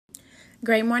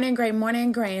Great morning,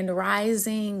 grand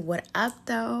rising. What up,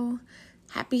 though?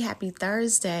 Happy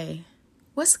Thursday.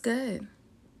 What's good?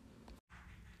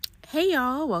 Hey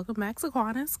y'all, welcome back to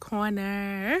Quana's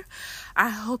Corner. I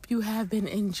hope you have been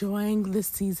enjoying the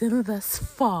season thus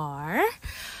far.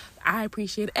 I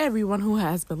appreciate everyone who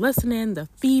has been listening. The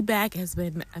feedback has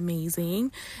been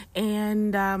amazing.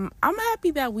 And I'm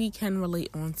happy that we can relate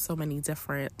on so many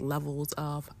different levels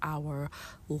of our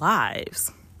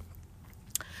lives.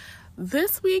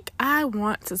 This week, I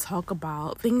want to talk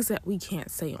about things that we can't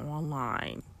say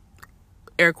online.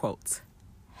 Air quotes.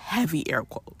 Heavy air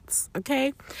quotes.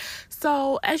 Okay?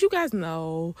 So, as you guys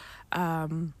know, I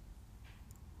do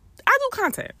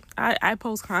content. I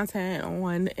post content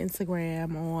on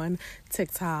Instagram, on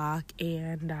TikTok,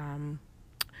 and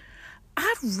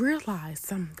I've realized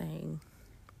something.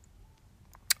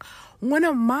 When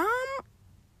a mom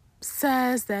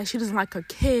says that she doesn't like her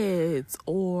kids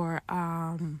or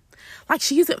like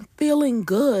she isn't feeling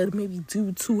good maybe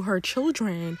due to her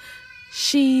children,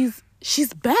 she's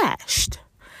bashed.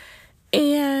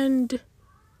 And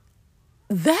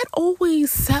that always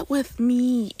sat with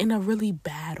me in a really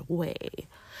bad way,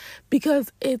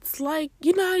 because it's like,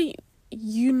 you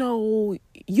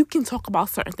can talk about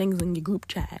certain things in your group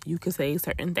chat. You can say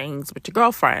certain things with your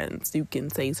girlfriends. You can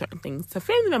say certain things to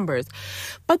family members.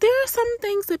 But there are some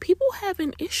things that people have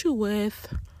an issue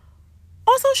with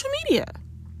on social media.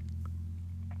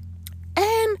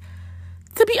 And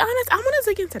to be honest, I want to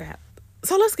dig into that.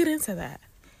 So let's get into that.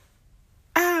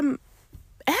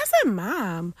 As a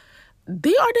mom,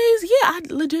 there are days, I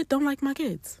legit don't like my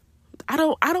kids. I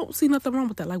don't see nothing wrong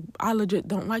with that. Like, I legit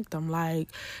don't like them. Like,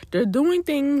 they're doing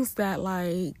things that,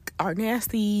 like, are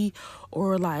nasty,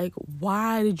 or, like,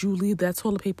 why did you leave that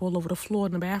toilet paper all over the floor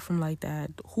in the bathroom like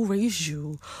that? Who raised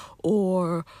you?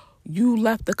 Or you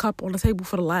left the cup on the table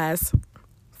for the last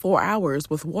 4 hours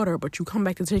with water, but you come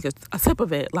back to take a sip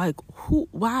of it. Like,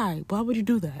 why? Why would you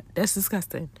do that? That's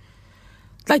disgusting.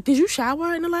 Like, did you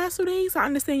shower in the last 2 days? I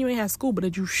understand you ain't had school, but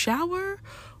did you shower?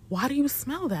 Why do you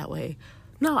smell that way?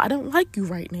 No, I don't like you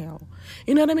right now.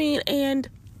 You know what I mean? And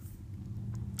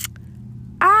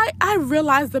I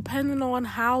realize, depending on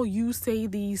how you say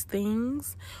these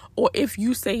things, or if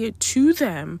you say it to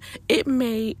them, it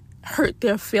may hurt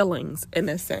their feelings in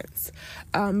a sense.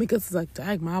 Because it's like,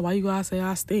 dang, Ma, why you gotta say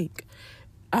I stink?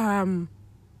 But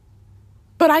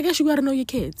I guess you gotta know your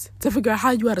kids to figure out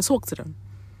how you gotta talk to them.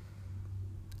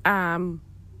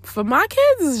 For my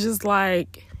kids, it's just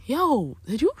like, yo,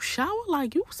 did you shower?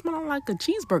 Like, you smelling like a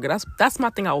cheeseburger. That's my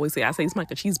thing I always say. I say you smell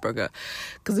like a cheeseburger.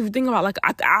 Because if you think about, like,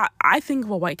 I think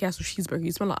of a White Castle cheeseburger.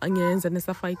 You smell like onions and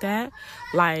stuff like that.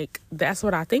 Like, that's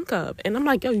what I think of. And I'm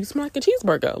like, yo, you smell like a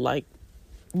cheeseburger. Like,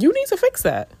 you need to fix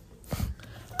that.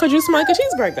 Because you smell like a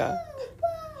cheeseburger.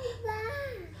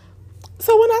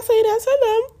 So when I say that to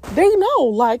them, they know,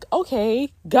 like,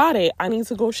 okay, got it. I need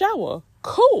to go shower.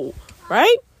 Cool,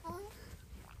 right?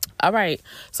 All right.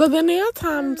 So then there are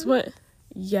times when,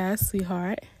 yes,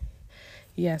 sweetheart.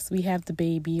 Yes, we have the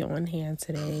baby on hand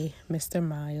today, Mr.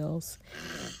 Miles.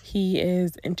 He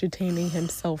is entertaining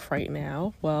himself right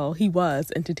now. Well, he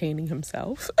was entertaining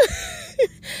himself.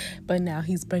 But now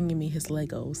he's bringing me his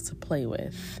Legos to play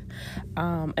with.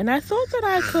 And I thought that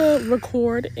I could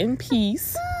record in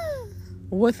peace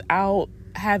without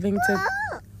having to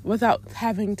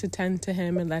tend to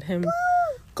him and let him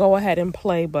go ahead and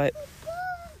play. But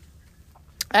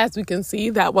as we can see,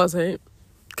 that wasn't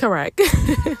correct.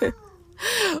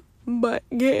 But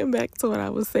getting back to what I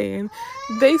was saying,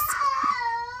 they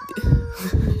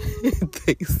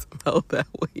smell that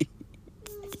way.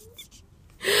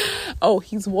 Oh,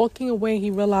 he's walking away.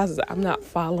 He realizes I'm not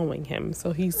following him,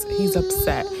 so he's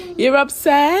upset. You're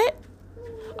upset?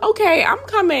 Okay, I'm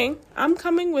coming. I'm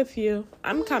coming with you.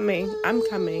 I'm coming.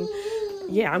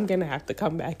 Yeah, I'm gonna have to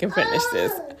come back and finish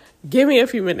this. Give me a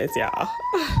few minutes, y'all.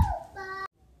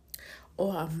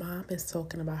 Or a mom is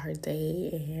talking about her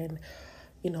day,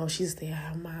 and she's there,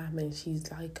 her mom, and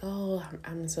she's like, oh,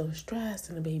 I'm so stressed,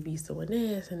 and the baby's doing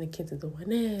this, and the kids are doing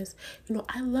this.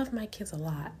 I love my kids a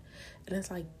lot. And it's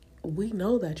like, we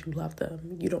know that you love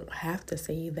them. You don't have to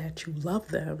say that you love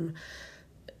them.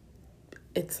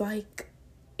 It's like,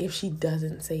 if she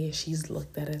doesn't say it, she's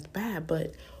looked at as bad.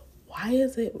 But why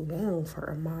is it wrong for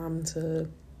a mom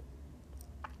to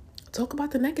talk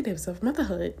about the negatives of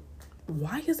motherhood?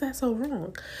 Why is that so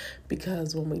wrong?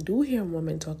 Because when we do hear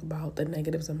women talk about the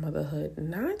negatives of motherhood,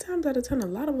 9 times out of 10, a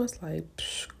lot of us like,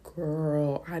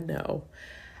 girl, I know.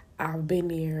 I've been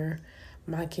there.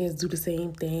 My kids do the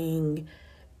same thing.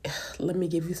 Let me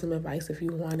give you some advice if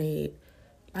you want it.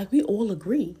 Like, we all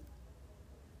agree.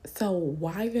 So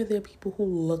why are there people who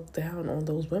look down on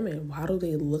those women? Why do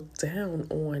they look down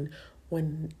on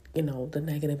when, the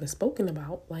negative is spoken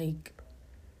about? Like,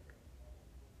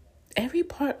 every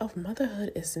part of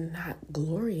motherhood is not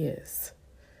glorious.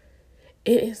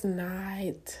 It is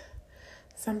not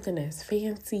something that's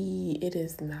fancy. It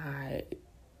is not,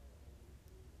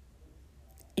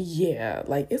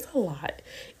 like, it's a lot.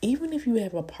 Even if you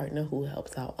have a partner who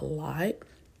helps out a lot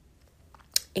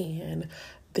and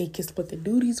they can split the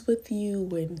duties with you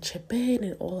and chip in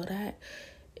and all of that,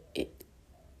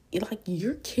 like,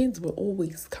 your kids will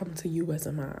always come to you as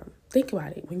a mom. Think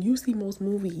about it. When you see most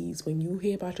movies, when you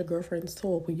hear about your girlfriends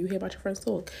talk, when you hear about your friends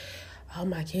talk, oh,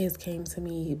 my kids came to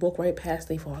me, walk right past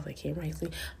their father, came right to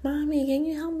me, Mommy, can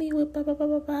you help me with blah, blah, blah,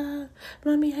 blah, blah?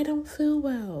 Mommy, I don't feel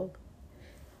well.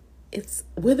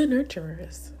 We're the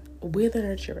nurturers. We're the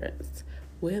nurturers.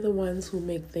 We're the ones who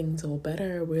make things all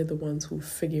better. We're the ones who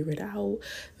figure it out.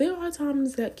 There are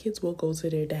times that kids will go to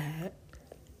their dad.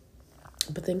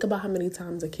 But think about how many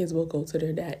times the kids will go to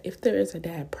their dad. If there is a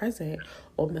dad present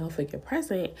or male figure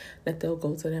present, that they'll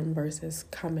go to them versus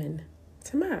coming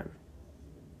to mom.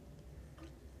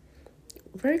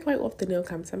 Very quite often they'll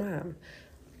come to mom.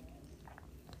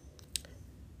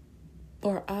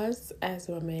 For us as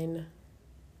women,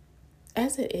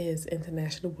 as it is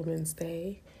International Women's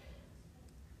Day,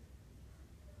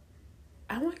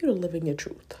 I want you to live in your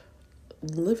truth.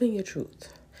 Live in your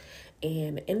truth.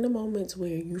 And in the moments where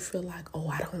you feel like, oh,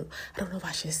 I don't know if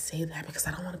I should say that because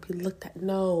I don't want to be looked at.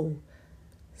 No.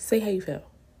 Say how you feel.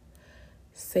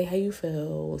 Say how you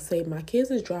feel. Say, my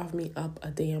kids is driving me up a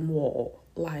damn wall.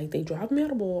 Like, they drive me up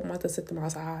a wall. I'm about to sit them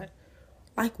outside.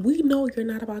 Like, we know you're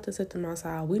not about to sit them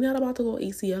outside. We're not about to go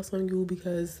ACS on you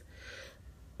because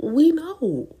we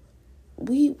know.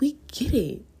 We get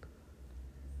it.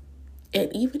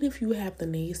 And even if you have the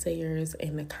naysayers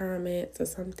in the comments or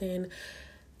something,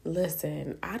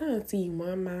 listen, I done see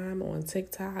one mom on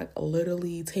TikTok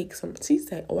literally she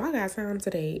said, oh, I got time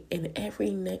today. And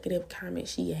every negative comment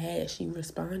she had, she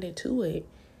responded to it.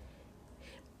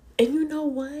 And you know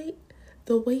what?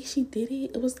 The way she did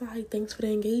it, it was like, thanks for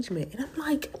the engagement. And I'm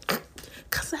like,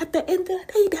 because at the end of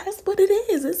the day, that's what it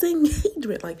is. It's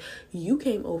engagement. Like, you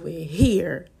came over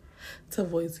here to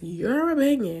voice your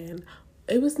opinion.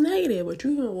 It was negative, but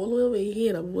you came all the way over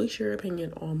here to voice your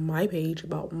opinion on my page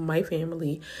about my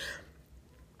family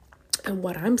and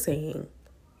what I'm saying,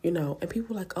 and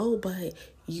people like, oh, but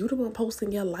you the one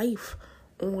posting your life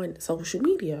on social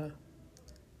media.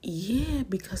 Yeah,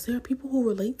 because there are people who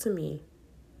relate to me.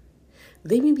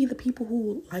 They may be the people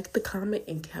who like the comment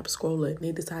and kept scrolling.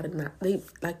 They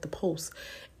liked the post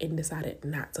and decided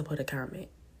not to put a comment.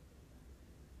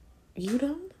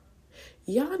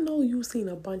 Y'all know you've seen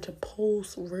a bunch of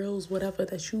posts, reels, whatever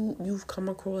that you've come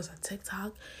across on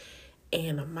TikTok,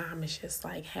 and a mom is just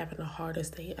like having the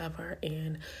hardest day ever,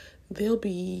 and they'll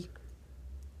be,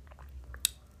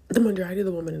 the majority of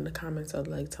the women in the comments are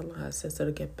like telling her sister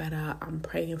to get better. I'm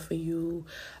praying for you.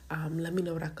 Let me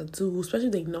know what I could do. Especially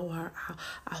if they know her.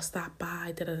 I'll stop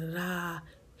by. Da da da da.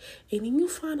 And then you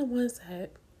find the ones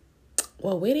that,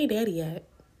 well, where they daddy at?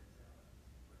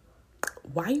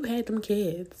 Why you had them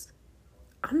kids?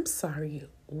 I'm sorry.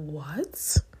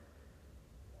 What?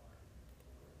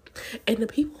 And the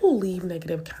people who leave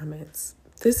negative comments,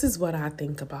 this is what I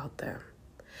think about them.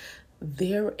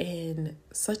 They're in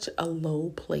such a low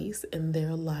place in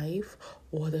their life,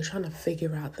 or they're trying to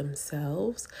figure out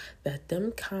themselves, that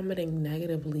them commenting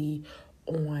negatively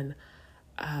on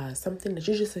something that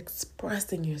you're just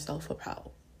expressing yourself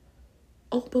about,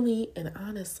 openly and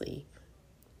honestly,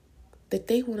 that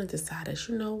they want to decide that,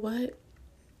 you know what,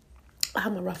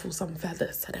 I'm gonna ruffle some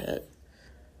feathers today,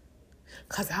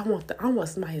 because I want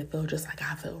somebody to feel just like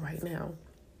I feel right now.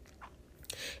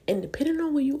 And depending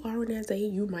on where you are in that day,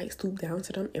 you might stoop down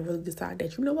to them and really decide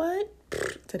that, you know what,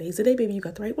 today's the day, baby, you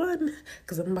got the right one,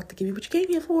 because I'm about to give you what you came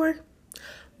here for.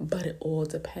 But it all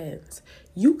depends.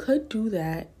 You could do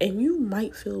that and you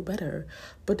might feel better,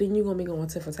 but then you're gonna be going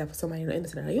tit for tat for somebody on the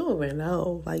internet. You don't even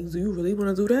know. Like, do you really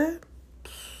want to do that?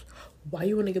 Why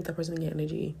you want to give that person your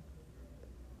energy?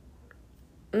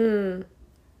 But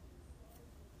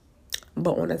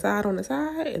on the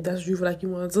side, if that's what you feel like you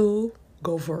want to do,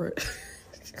 go for it.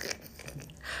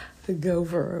 Go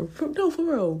for it. No, for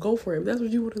real, go for it. If that's what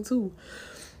you want to do.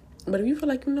 But if you feel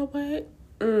like, you know what,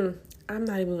 I'm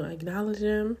not even gonna acknowledge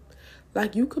them.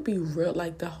 Like, you could be real,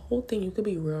 like, the whole thing, you could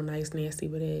be real nice, nasty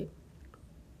with it.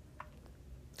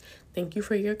 Thank you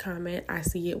for your comment. I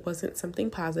see it wasn't something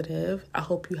positive. I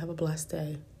hope you have a blessed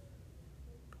day.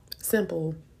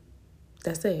 Simple.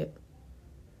 That's it.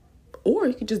 Or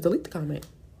you could just delete the comment.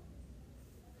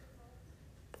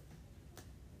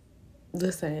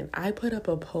 Listen, I put up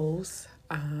a post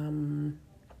a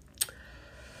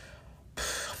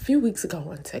few weeks ago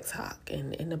on TikTok,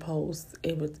 and in the post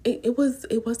it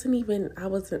wasn't even, I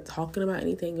wasn't talking about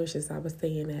anything. It was just, I was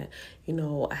saying that,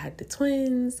 I had the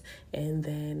twins, and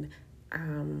then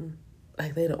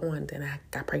like later on, then I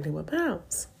got pregnant with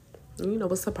Bounce.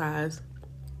 Was surprised.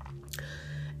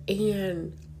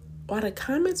 And while the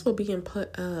comments were being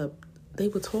put up, they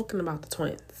were talking about the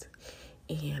twins.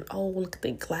 And, oh, look at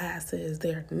their glasses,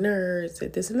 they're nerds,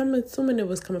 and this. And I'm assuming it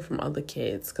was coming from other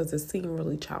kids because it seemed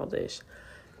really childish.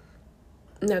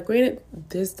 Now, granted,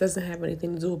 this doesn't have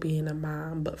anything to do with being a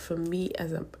mom, but for me,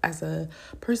 as a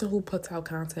person who puts out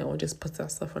content or just puts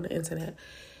out stuff on the internet,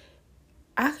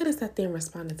 I could have sat there and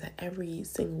responded to every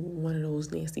single one of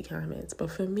those nasty comments.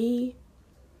 But for me,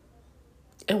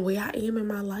 and where I am in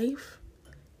my life,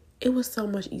 it was so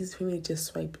much easier for me to just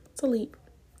swipe, delete.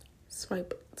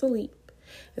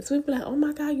 And so people like, oh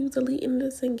my God, you deleting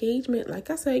this engagement. Like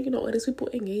I said, it is people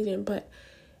engaging, but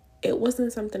it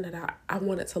wasn't something that I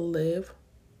wanted to live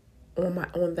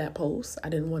on that post. I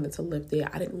didn't want it to live there.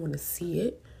 I didn't want to see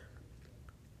it.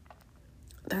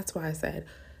 That's why I said,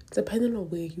 depending on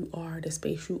where you are, the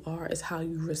space you are, is how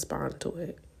you respond to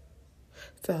it.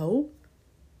 So,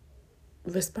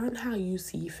 respond how you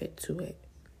see fit to it,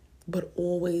 but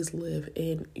always live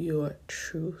in your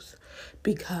truth.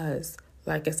 Because,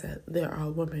 like I said, there are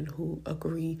women who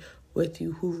agree with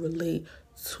you, who relate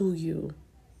to you.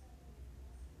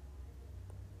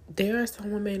 There are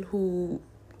some women who,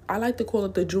 I like to call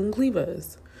it the June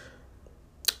Cleavers.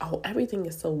 Oh, everything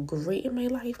is so great in my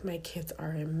life. My kids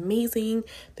are amazing.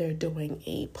 They're doing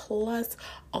A+.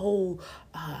 Oh,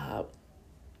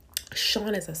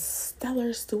 Sean is a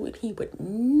stellar student. He could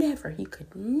never.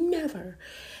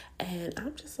 And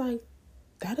I'm just like,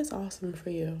 that is awesome for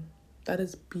you. That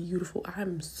is beautiful.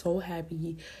 I'm so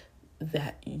happy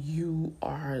that you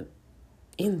are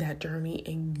in that journey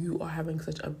and you are having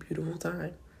such a beautiful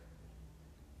time.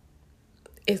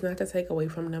 It's not to take away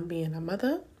from them being a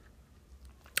mother.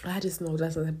 I just know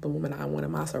that's the type of woman I want in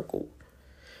my circle.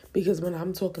 Because when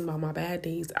I'm talking about my bad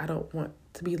days, I don't want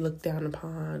to be looked down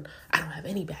upon. I don't have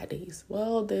any bad days.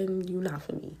 Well, then you're not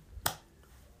for me.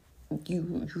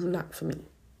 You're not for me.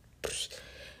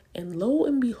 And lo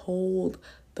and behold,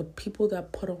 the people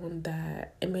that put on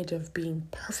that image of being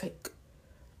perfect,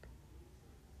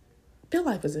 their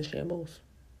life is in shambles.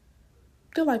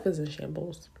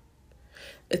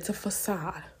 It's a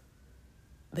facade.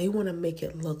 They want to make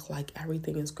it look like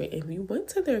everything is great. If you went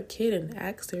to their kid and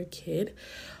asked their kid,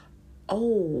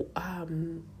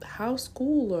 how's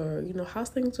school, or, how's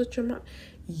things with your mom,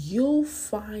 you'll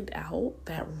find out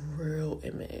that real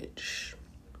image.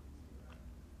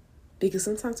 Because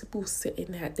sometimes people sit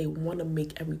in that, they want to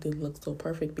make everything look so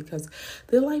perfect because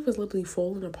their life is literally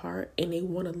falling apart and they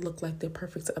want to look like they're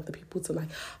perfect to other people, to like,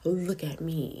 look at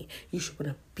me. You should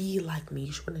want to be like me.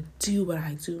 You should want to do what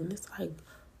I do. And it's like,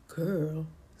 girl,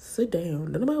 sit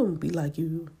down. Nobody want to be like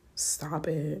you. Stop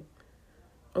it.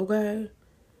 Okay?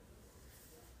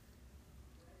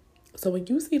 So when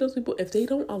you see those people, if they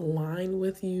don't align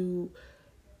with you,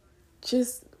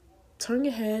 just turn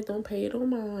your head. Don't pay it no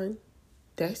mind.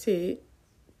 That's it.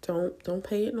 Don't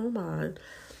pay it no mind.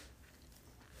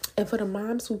 And for the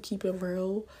moms who keep it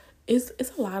real, it's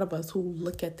a lot of us who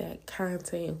look at that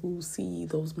content, who see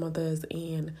those mothers,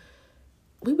 and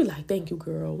we be like, thank you,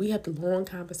 girl. We have the long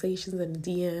conversations in the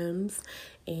DMs,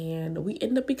 and we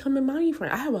end up becoming mommy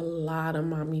friends. I have a lot of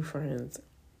mommy friends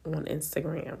on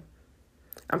Instagram.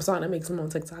 I'm starting to make some on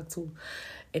TikTok too.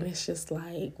 And it's just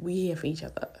like, we here for each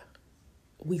other.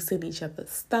 We send each other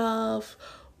stuff.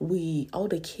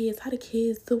 The kids, how the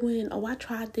kids doing? Oh, I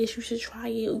tried this. You should try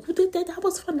it. You did that. That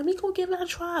was fun. Let me go give it a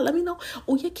try. Let me know.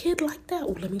 Oh, your kid like that.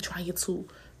 Oh, let me try it too.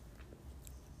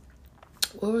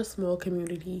 We're a small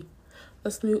community.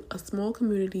 A small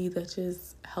community that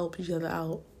just help each other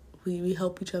out. We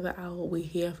help each other out. We're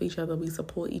here for each other. We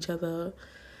support each other.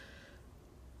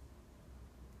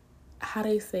 How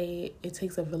they say it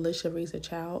takes a village to raise a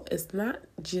child. It's not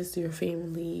just your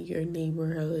family, your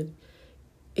neighborhood.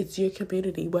 It's your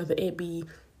community, whether it be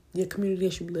your community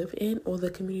that you live in or the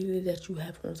community that you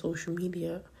have on social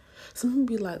media. Some people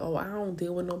be like, oh, I don't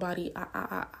deal with nobody.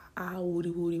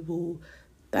 Woody, woo.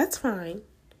 That's fine.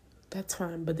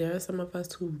 But there are some of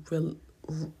us who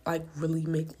really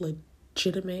make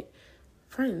legitimate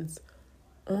friends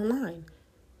online.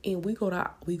 And we go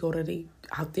to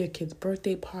their kids'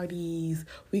 birthday parties.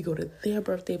 We go to their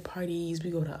birthday parties.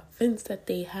 We go to events that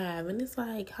they have. And it's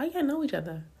like, how y'all know each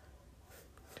other?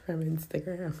 From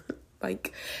Instagram.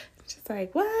 Just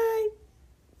like, what?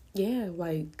 Yeah,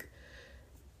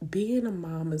 being a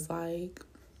mom is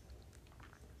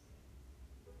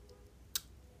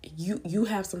you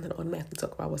have something to automatically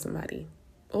talk about with somebody.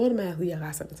 Automatically, I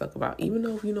got something to talk about. Even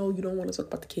though, you don't want to talk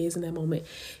about the kids in that moment,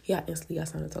 yeah, instantly got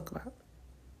something to talk about.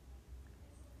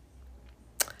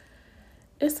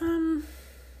 It's,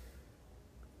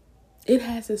 it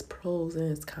has its pros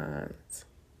and its cons.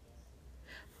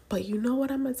 But you know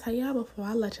what I'm going to tell y'all before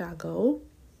I let y'all go?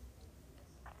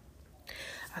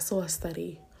 I saw a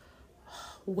study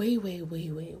way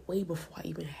before I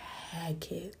even had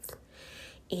kids.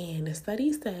 And the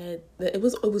study said that it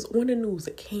was on the news.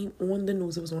 It came on the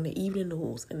news. It was on the evening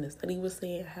news. And the study was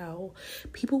saying how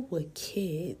people with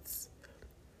kids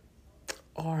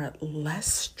are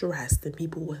less stressed than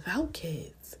people without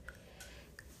kids.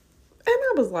 And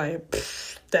I was like,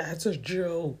 that's a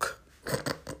joke.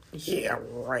 Yeah,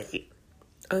 right.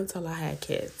 Until I had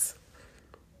kids.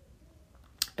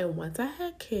 And once I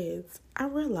had kids, I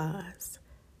realized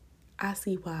I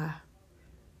see why.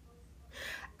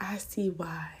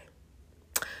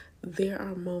 There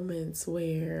are moments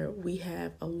where we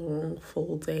have a long,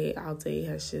 full day. Our day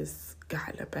has just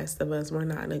gotten the best of us. We're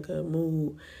not in a good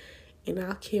mood. And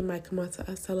our kid might come up to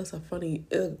us, tell us a funny,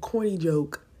 corny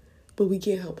joke, but we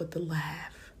can't help but to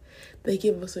laugh. They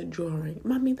give us a drawing.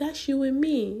 Mommy, that's you and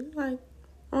me. Like,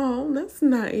 oh, that's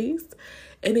nice.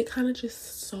 And it kind of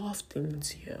just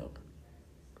softens you.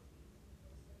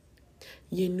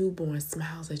 Your newborn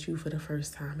smiles at you for the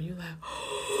first time. And you're like,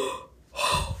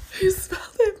 oh, he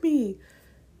smiled at me.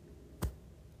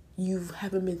 You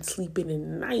haven't been sleeping in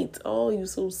the night. Oh, you're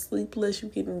so sleepless.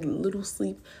 You're getting little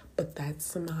sleep. But that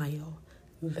smile,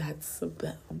 that's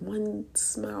that one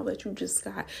smile that you just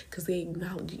got. Because they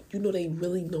acknowledge, they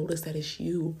really notice that it's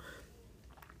you.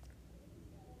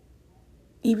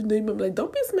 Even though you might be like,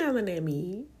 don't be smiling at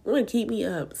me. You want to keep me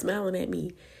up, smiling at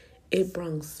me. It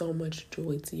brings so much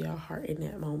joy to your heart in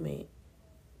that moment.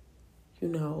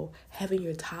 Having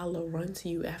your toddler run to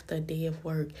you after a day of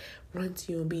work, run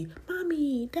to you and be,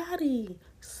 Mommy, Daddy,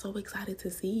 so excited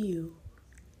to see you.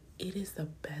 It is the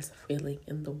best feeling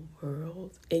in the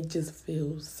world. It just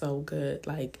feels so good.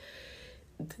 Like,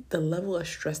 the level of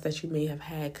stress that you may have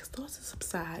had starts to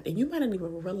subside, and you might not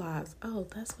even realize, oh,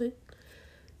 that's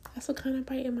what kind of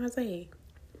brightened my day.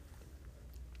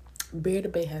 Bear the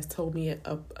Bay has told me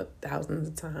thousands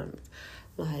of times,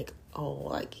 like, oh,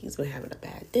 like he's been having a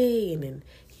bad day, and then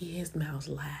he hears Miles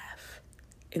laugh,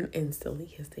 and instantly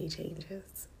his day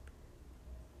changes.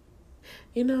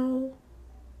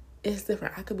 It's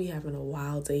different. I could be having a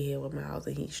wild day here with Miles,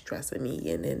 and he's stressing me,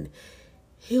 and then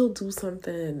he'll do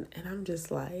something, and I'm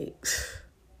just like,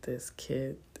 this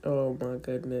kid, oh my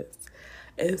goodness.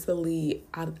 Instantly,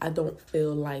 I don't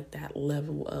feel like that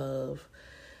level of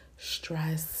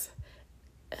stress,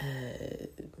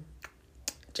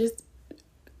 just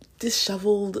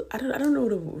disheveled. I don't know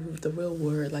the real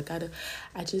word. Like, I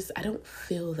don't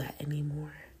feel that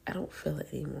anymore. I don't feel it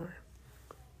anymore.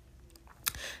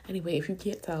 Anyway, if you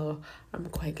can't tell, I'm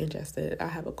quite congested. I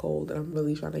have a cold and I'm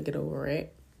really trying to get over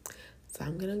it. So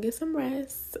I'm gonna get some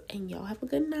rest, and y'all have a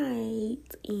good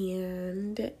night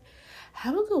and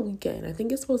have a good weekend. I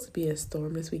think it's supposed to be a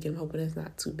storm this weekend. I'm hoping it's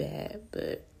not too bad,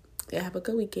 but have a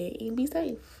good weekend and be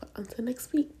safe. Until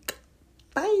next week.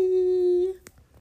 Bye.